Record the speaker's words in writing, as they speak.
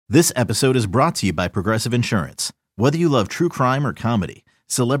This episode is brought to you by Progressive Insurance. Whether you love true crime or comedy,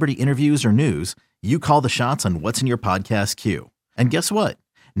 celebrity interviews or news, you call the shots on what's in your podcast queue. And guess what?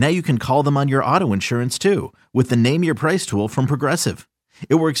 Now you can call them on your auto insurance too with the Name Your Price tool from Progressive.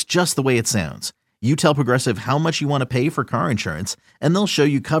 It works just the way it sounds. You tell Progressive how much you want to pay for car insurance, and they'll show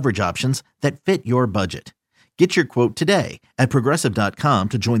you coverage options that fit your budget. Get your quote today at Progressive.com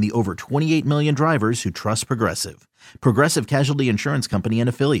to join the over 28 million drivers who trust Progressive. Progressive Casualty Insurance Company and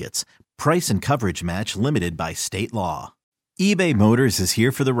Affiliates. Price and coverage match limited by state law. eBay Motors is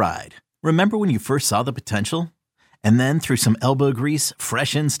here for the ride. Remember when you first saw the potential? And then through some elbow grease,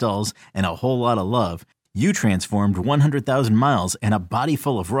 fresh installs, and a whole lot of love, you transformed 100,000 miles and a body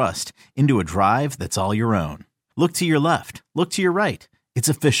full of rust into a drive that's all your own. Look to your left. Look to your right. It's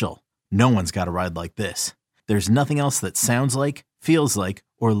official. No one's got a ride like this. There's nothing else that sounds like, feels like,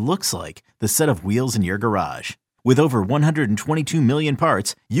 or looks like the set of wheels in your garage. With over 122 million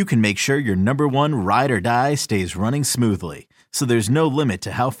parts, you can make sure your number one ride or die stays running smoothly. So there's no limit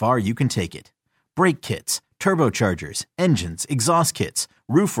to how far you can take it. Brake kits, turbochargers, engines, exhaust kits,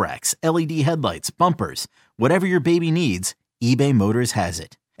 roof racks, LED headlights, bumpers, whatever your baby needs, eBay Motors has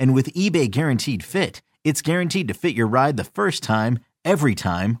it. And with eBay Guaranteed Fit, it's guaranteed to fit your ride the first time, every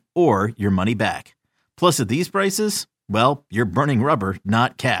time, or your money back. Plus, at these prices, well, you're burning rubber,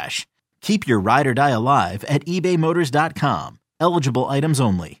 not cash. Keep your ride or die alive at ebaymotors.com. Eligible items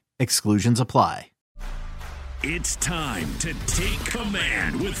only. Exclusions apply. It's time to take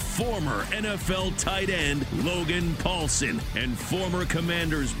command with former NFL tight end Logan Paulsen and former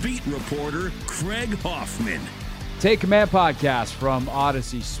Commanders beat reporter Craig Hoffman. Take Command podcast from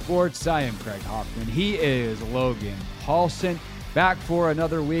Odyssey Sports. I am Craig Hoffman. He is Logan Paulsen, back for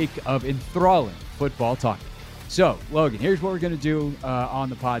another week of enthralling football talk. So, Logan, here's what we're going to do on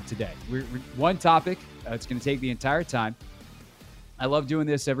the pod today. We're one topic. It's going to take the entire time. I love doing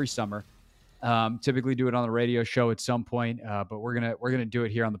this every summer. Typically do it on the radio show at some point, but we're gonna do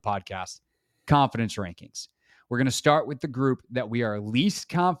it here on the podcast. Confidence rankings. We're gonna start with the group that we are least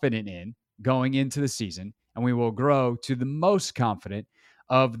confident in going into the season, and we will grow to the most confident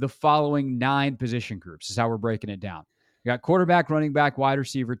of the following 9 position groups. This is how we're breaking it down. We got quarterback, running back, wide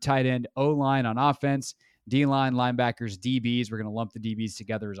receiver, tight end, O-line on offense, D-line, linebackers, DBs. We're going to lump the DBs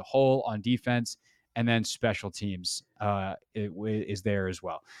together as a whole on defense, and then special teams is there as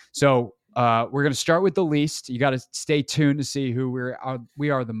well. So we're going to start with the least. You got to stay tuned to see who we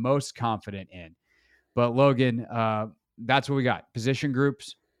are the most confident in. But Logan, that's what we got. Position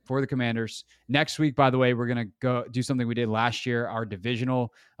groups for the Commanders. Next week, by the way, we're going to go do something we did last year, our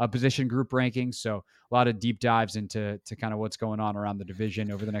divisional position group rankings. So a lot of deep dives into kind of what's going on around the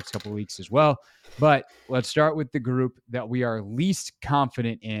division over the next couple of weeks as well. But let's start with the group that we are least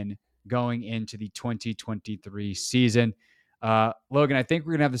confident in going into the 2023 season. Logan, I think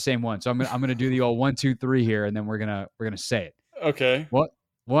we're gonna have the same one. So I'm gonna do the old 1, 2, 3 here, and then we're gonna say it. Okay. What?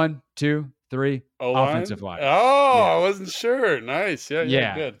 1, 2, 3. O-line? Offensive line. Oh, Yeah. I wasn't sure. Nice.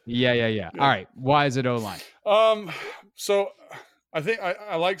 Yeah. Good. Yeah. Good. All right. Why is it O-line? So I think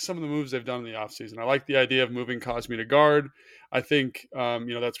I like some of the moves they've done in the offseason. I like the idea of moving Cosme to guard. I think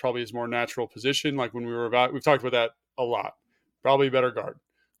that's probably his more natural position. Like when we've talked about that a lot. Probably a better guard.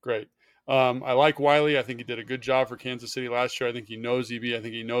 Great. I like Wiley. I think he did a good job for Kansas City last year. I think he knows EB. I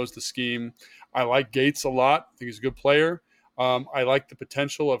think he knows the scheme. I like Gates a lot. I think he's a good player. I like the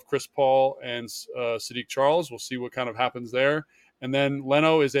potential of Chris Paul and Sadiq Charles. We'll see what kind of happens there. And then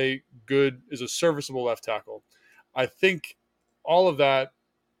Leno is a serviceable left tackle. I think all of that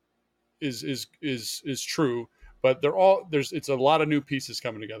is true, but it's a lot of new pieces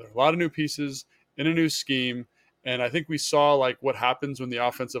coming together. A lot of new pieces in a new scheme. And I think we saw like what happens when the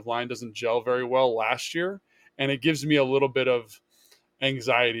offensive line doesn't gel very well last year. And it gives me a little bit of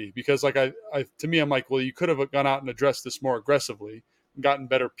anxiety because like to me, I'm like, well, you could have gone out and addressed this more aggressively and gotten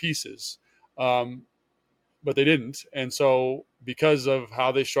better pieces. But they didn't. And so because of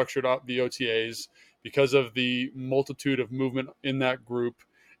how they structured out the OTAs, because of the multitude of movement in that group,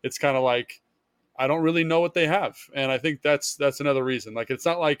 it's kind of like, I don't really know what they have. And I think that's another reason. Like, it's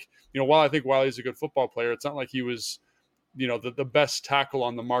not like, while I think Wiley's a good football player, it's not like he was, the best tackle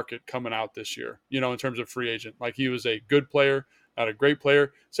on the market coming out this year, in terms of free agent. Like, he was a good player, not a great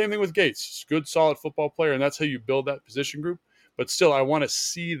player. Same thing with Gates, good, solid football player. And that's how you build that position group. But still, I want to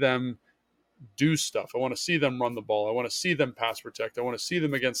see them do stuff. I want to see them run the ball. I want to see them pass protect. I want to see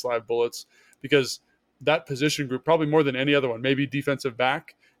them against live bullets, because that position group, probably more than any other one, maybe defensive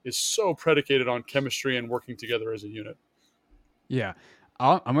back, is so predicated on chemistry and working together as a unit. Yeah.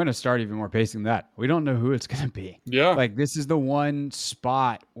 I'm going to start even more pacing that. We don't know who it's going to be. Yeah. Like, this is the one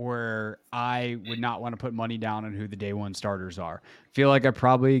spot where I would not want to put money down on who the day one starters are. Feel like I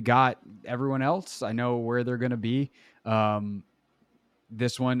probably got everyone else. I know where they're going to be.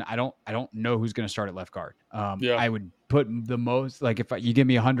 This one, I don't know who's going to start at left guard. I would put the most, like, if you give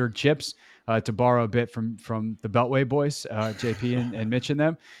me 100 chips, to borrow a bit from the Beltway boys, JP and Mitch and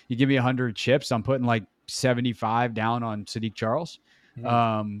them, you give me 100 chips, I'm putting like 75 down on Sadiq Charles.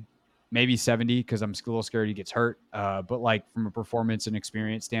 Maybe 70 because I'm a little scared he gets hurt. But like from a performance and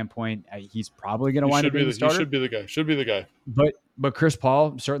experience standpoint, he's probably going to wind up being the starter. He should be the guy. But Chris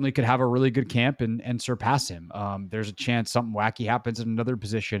Paul certainly could have a really good camp and surpass him. There's a chance something wacky happens in another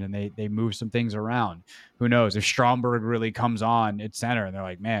position and they move some things around. Who knows? If Stromberg really comes on at center and they're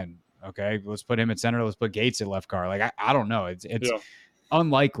like, man, okay, let's put him at center. Let's put Gates at left guard. Like, I don't know. It's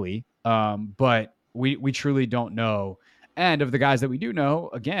unlikely. But we truly don't know. And of the guys that we do know,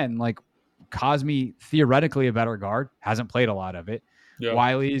 again, like Cosme, theoretically a better guard, hasn't played a lot of it. Yeah.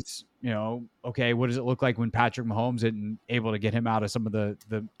 Wiley's, okay, what does it look like when Patrick Mahomes isn't able to get him out of some of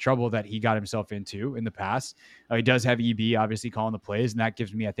the trouble that he got himself into in the past? He does have EB obviously calling the plays, and that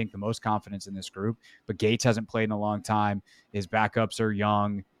gives me, I think, the most confidence in this group. But Gates hasn't played in a long time. His backups are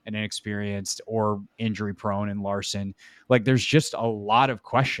young and inexperienced or injury prone, and Larson. Like, there's just a lot of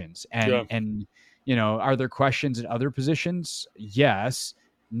questions. And are there questions at other positions? Yes,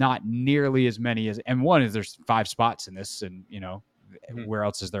 not nearly as many as, and one is there's 5 spots in this, and where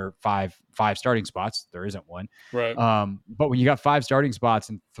else is there five starting spots? There isn't one. Right. But when you got 5 starting spots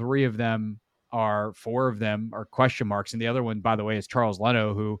and 4 of them are question marks, and the other one, by the way, is Charles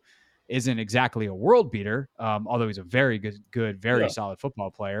Leno, who isn't exactly a world beater, although he's a very good, very solid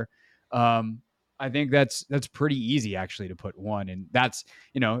football player. I think that's pretty easy actually to put one, and that's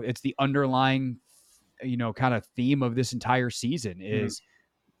it's the underlying kind of theme of this entire season is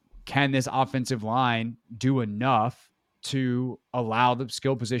can this offensive line do enough to allow the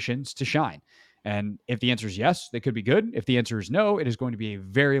skill positions to shine? And if the answer is yes, they could be good. If the answer is no, it is going to be a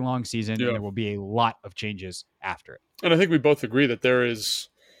very long season and there will be a lot of changes after it. And I think we both agree that there's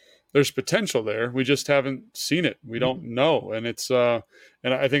potential there. We just haven't seen it. We don't know. And it's and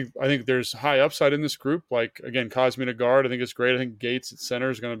I think there's high upside in this group. Like, again, Cosme to guard, I think it's great. I think Gates at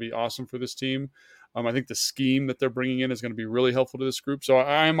center is going to be awesome for this team. I think the scheme that they're bringing in is going to be really helpful to this group. So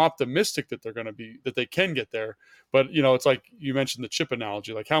I'm optimistic that that they can get there. But, it's like you mentioned the chip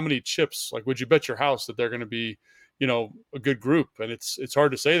analogy, like how many chips, like would you bet your house that they're going to be, a good group? And it's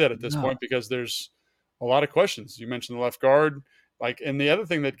hard to say that at this point because there's a lot of questions. You mentioned the left guard, like, and the other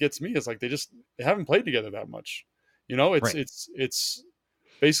thing that gets me is like, they haven't played together that much. It's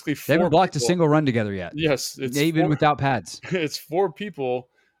basically 4 They haven't blocked people. A single run together yet. Yes. It's even without pads. It's 4 people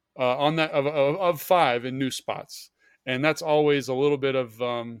on that of 5 in new spots. And that's always a little bit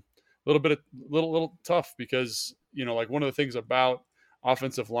tough because, like one of the things about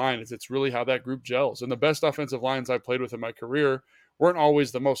offensive line is it's really how that group gels. And the best offensive lines I played with in my career weren't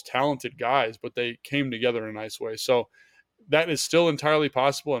always the most talented guys, but they came together in a nice way. So that is still entirely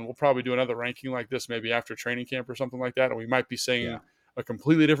possible. And we'll probably do another ranking like this, maybe after training camp or something like that. And we might be saying a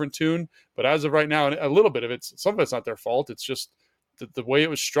completely different tune, but as of right now, and a little bit of some of it's not their fault. It's just the way it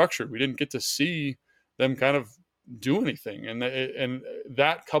was structured. We didn't get to see them kind of do anything. And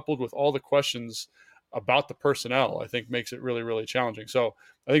that coupled with all the questions about the personnel, I think makes it really, really challenging. So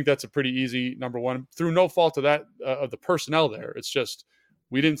I think that's a pretty easy number one through no fault of that, of the personnel there. It's just,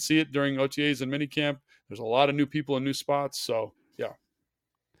 we didn't see it during OTAs and minicamp. There's a lot of new people in new spots. So yeah.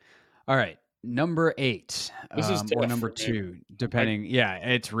 All right. Number 8 this is or number 2, depending.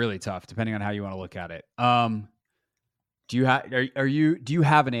 It's really tough depending on how you want to look at it. Do you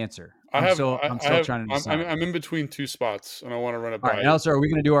have an answer? I'm still trying to decide. I'm in between 2 spots, and I want to run it by. All right, Elsa, are we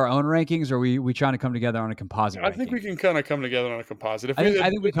going to do our own rankings, or are we trying to come together on a composite? I think we can kind of come together on a composite. I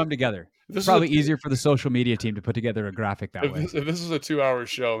think we come together. It's probably easier for the social media team to put together a graphic that way. If this is a 2-hour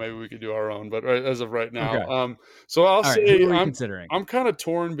show, maybe we could do our own. But as of right now, okay. So I'll say who are you considering? I'm kind of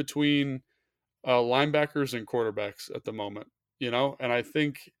torn between linebackers and quarterbacks at the moment. And I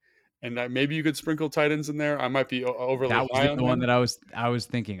think. And maybe you could sprinkle tight ends in there. I might be overly high on that was the one that I was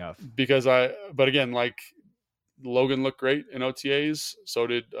thinking of. Because but again, like Logan looked great in OTAs. So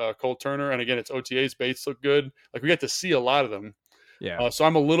did Cole Turner. And again, it's OTAs. Bates looked good. Like we got to see a lot of them. Yeah. So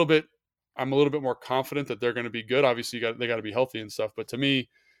I'm a little bit more confident that they're going to be good. Obviously, they got to be healthy and stuff. But to me,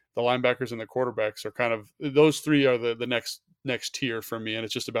 the linebackers and the quarterbacks are kind of those 3 are the next tier for me. And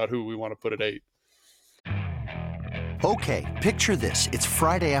it's just about who we want to put at 8. Okay, picture this. It's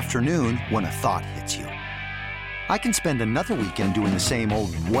Friday afternoon when a thought hits you. I can spend another weekend doing the same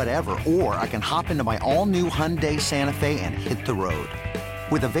old whatever, or I can hop into my all-new Hyundai Santa Fe and hit the road.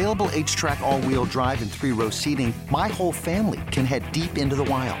 With available H-Track all-wheel drive and 3-row seating, my whole family can head deep into the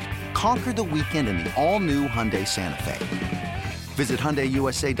wild. Conquer the weekend in the all-new Hyundai Santa Fe. Visit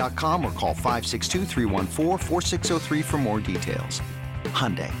HyundaiUSA.com or call 562-314-4603 for more details.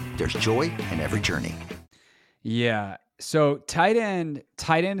 Hyundai, there's joy in every journey. Yeah. So tight end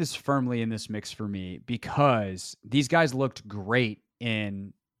is firmly in this mix for me because these guys looked great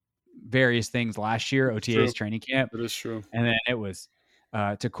in various things last year, OTA's training camp. It is true. And then it was,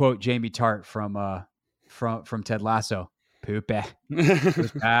 to quote Jamie Tart from Ted Lasso, poop. It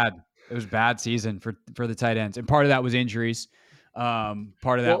was bad. It was a bad season for the tight ends. And part of that was injuries.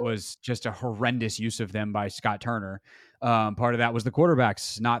 Part of that was just a horrendous use of them by Scott Turner. Part of that was the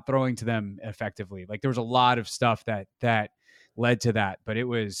quarterbacks not throwing to them effectively. Like there was a lot of stuff that led to that, but it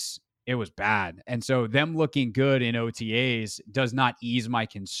was bad. And so them looking good in OTAs does not ease my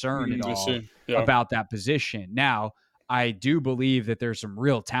concern at all about that position. Now, I do believe that there's some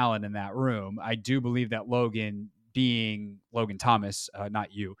real talent in that room. I do believe that Logan Thomas,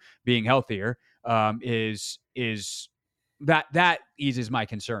 not you, being healthier, is that eases my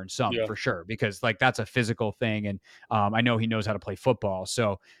concern some for sure, because like that's a physical thing. And I know he knows how to play football.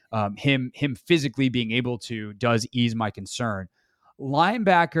 So him physically being able to does ease my concern.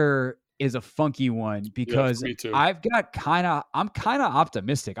 Linebacker is a funky one because I'm kind of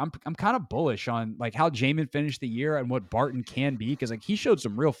optimistic. I'm kind of bullish on like how Jamin finished the year and what Barton can be. Cause like he showed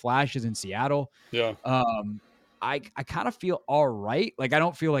some real flashes in Seattle. Yeah. I kind of feel all right. Like I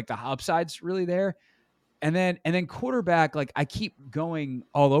don't feel like the upside's really there. And then quarterback, like I keep going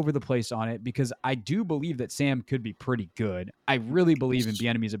all over the place on it because I do believe that Sam could be pretty good. I really believe in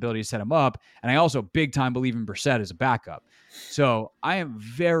Bieniemy's ability to set him up. And I also big time believe in Brissett as a backup. So I am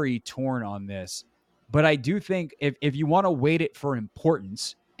very torn on this, but I do think if you want to weight it for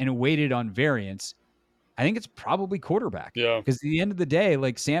importance and weight it on variance, I think it's probably quarterback. Yeah. Because at the end of the day,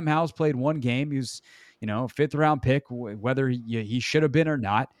 like Sam Howell's played one game. He was, fifth round pick, whether he should have been or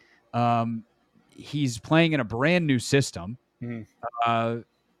not. He's playing in a brand new system. Mm-hmm.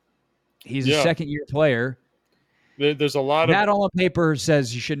 He's a second-year player. There's a lot of that all on paper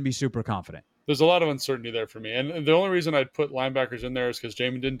says you shouldn't be super confident. There's a lot of uncertainty there for me. And the only reason I'd put linebackers in there is because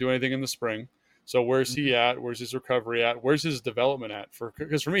Jamin didn't do anything in the spring. So where's he at? Where's his recovery at? Where's his development at?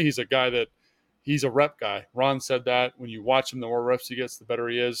 Because for me, he's a guy that he's a rep guy. Ron said that when you watch him, the more reps he gets, the better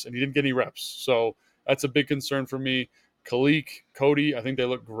he is. And he didn't get any reps. So that's a big concern for me. Khalil, Cody, I think they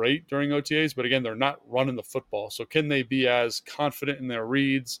look great during OTAs, but again, they're not running the football. So can they be as confident in their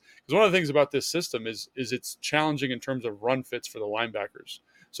reads? Because one of the things about this system is it's challenging in terms of run fits for the linebackers.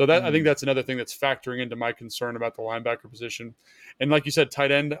 So that I think that's another thing that's factoring into my concern about the linebacker position. And like you said,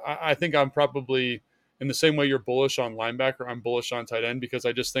 tight end, I think I'm probably in the same way you're bullish on linebacker, I'm bullish on tight end because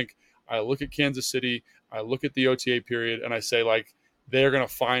I just think I look at Kansas City, I look at the OTA period, and I say like they're going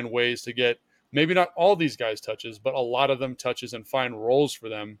to find ways to get maybe not all these guys touches, but a lot of them touches and find roles for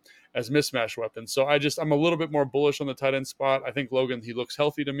them as mismatch weapons. So I'm a little bit more bullish on the tight end spot. I think Logan, he looks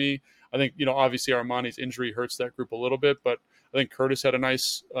healthy to me. I think, obviously Armani's injury hurts that group a little bit, but I think Curtis had a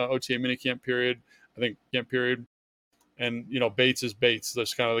nice OTA minicamp period. And, Bates is Bates.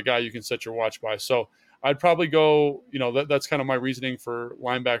 That's kind of the guy you can set your watch by. So I'd probably go, that's kind of my reasoning for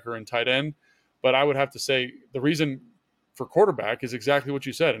linebacker and tight end. But I would have to say the reason for quarterback is exactly what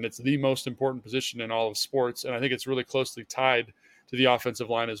you said, and it's the most important position in all of sports, and I think it's really closely tied to the offensive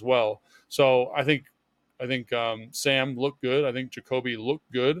line as well. So I think Sam looked good. I think Jacoby looked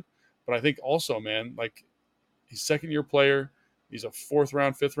good, but I think also, man, like he's second-year player. He's a 4th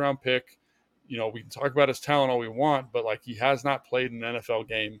round, 5th round pick. We can talk about his talent all we want, but like he has not played an NFL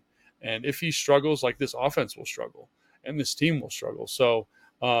game, and if he struggles, like this offense will struggle, and this team will struggle. So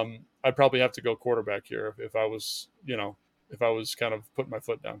I'd probably have to go quarterback here if I was kind of putting my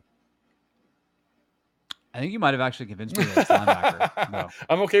foot down. I think you might have actually convinced me that it's linebacker. No.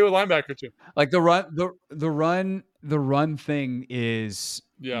 I'm okay with linebacker too. Like the run thing is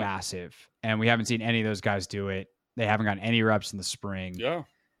massive, and we haven't seen any of those guys do it. They haven't gotten any reps in the spring. Yeah.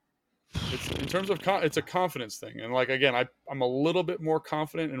 It's in terms of it's a confidence thing, and like again, I'm a little bit more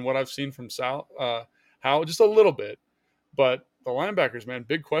confident in what I've seen from Howell, just a little bit, but the linebackers, man,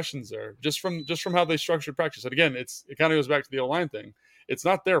 big questions there. Just from how they structured practice. And again, it kind of goes back to the O-line thing. It's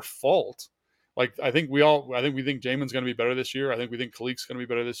not their fault. Like I think we think Jamin's going to be better this year. I think we think Khalil's going to be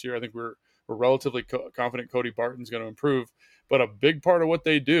better this year. I think we're relatively confident Cody Barton's going to improve. But a big part of what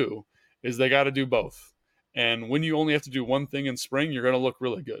they do is they got to do both. And when you only have to do one thing in spring, you're going to look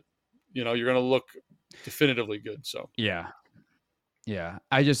really good. You're going to look definitively good. So yeah.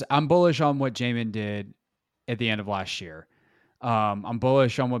 I'm bullish on what Jamin did at the end of last year. I'm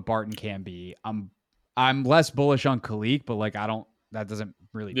bullish on what Barton can be. I'm less bullish on Khalil, but like I don't that doesn't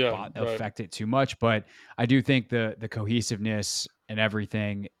really right. affect it too much. But I do think the cohesiveness and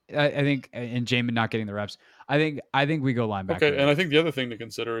everything, I think, and Jamin not getting the reps, I think we go linebacker. Okay, and I think the other thing to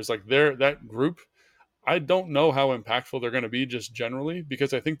consider is like that group. I don't know how impactful they're going to be just generally,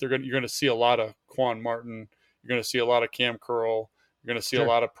 because I think you're going to see a lot of Quan Martin, you're going to see a lot of Cam Curl, you're going to see a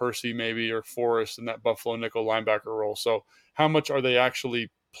lot of Percy maybe, or Forrest in that Buffalo nickel linebacker role. So how much are they actually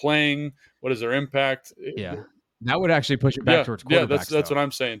playing? What is their impact? Yeah, that would actually push it back towards quarterbacks. Yeah, that's what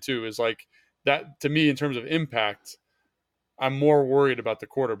I'm saying too, is like that to me in terms of impact. I'm more worried about the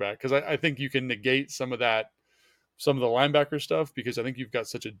quarterback, because I think you can negate some of the linebacker stuff, because I think you've got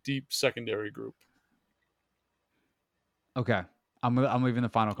such a deep secondary group. Okay, I'm leaving the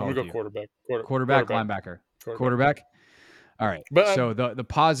final call. I'm gonna go quarterback. Quarterback, linebacker, quarterback. All right. But so the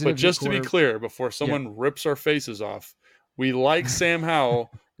positive. But just to be clear, before someone rips our faces off, we like Sam Howell,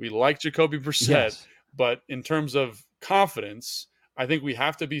 we like Jacoby Brissett, but in terms of confidence, I think we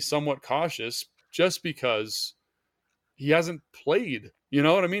have to be somewhat cautious, just because he hasn't played. You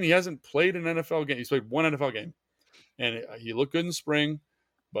know what I mean? He hasn't played an NFL game. He's played one NFL game, and he looked good in spring,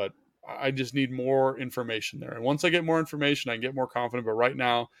 but I just need more information there. And once I get more information, I can get more confident. But right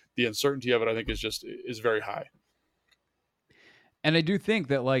now, the uncertainty of it, I think, is very high. And I do think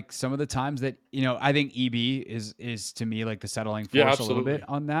that, like, some of the times that, I think EB is to me like the settling force a little bit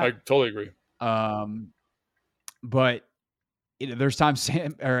on that. I totally agree. But there's times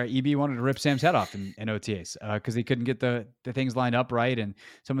EB wanted to rip Sam's head off in OTAs because he couldn't get the things lined up right and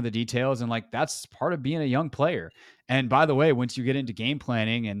some of the details. And like, that's part of being a young player. And by the way, once you get into game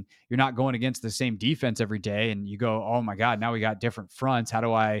planning and you're not going against the same defense every day and you go, oh my God, now we got different fronts. How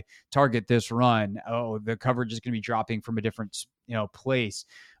do I target this run? Oh, the coverage is going to be dropping from a different, place,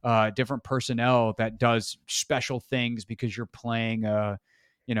 different personnel that does special things because you're playing a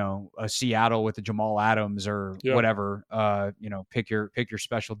Seattle with a Jamal Adams or whatever, pick your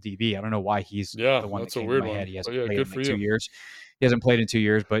special DB. I don't know why he's the one that came in my head. He hasn't played in 2 years. He hasn't played in 2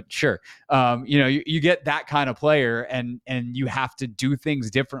 years, but sure. You get that kind of player and you have to do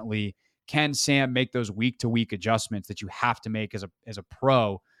things differently. Can Sam make those week to week adjustments that you have to make as a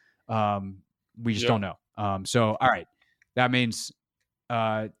pro? We just don't know. So, all right. That means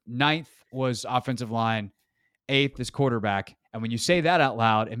 9th was offensive line. 8th is quarterback. And when you say that out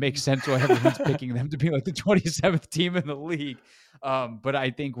loud, it makes sense why everyone's picking them to be like the 27th team in the league. But I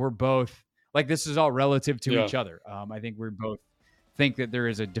think we're both like, this is all relative to each other. I think we both think that there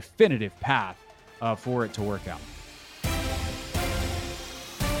is a definitive path for it to work out.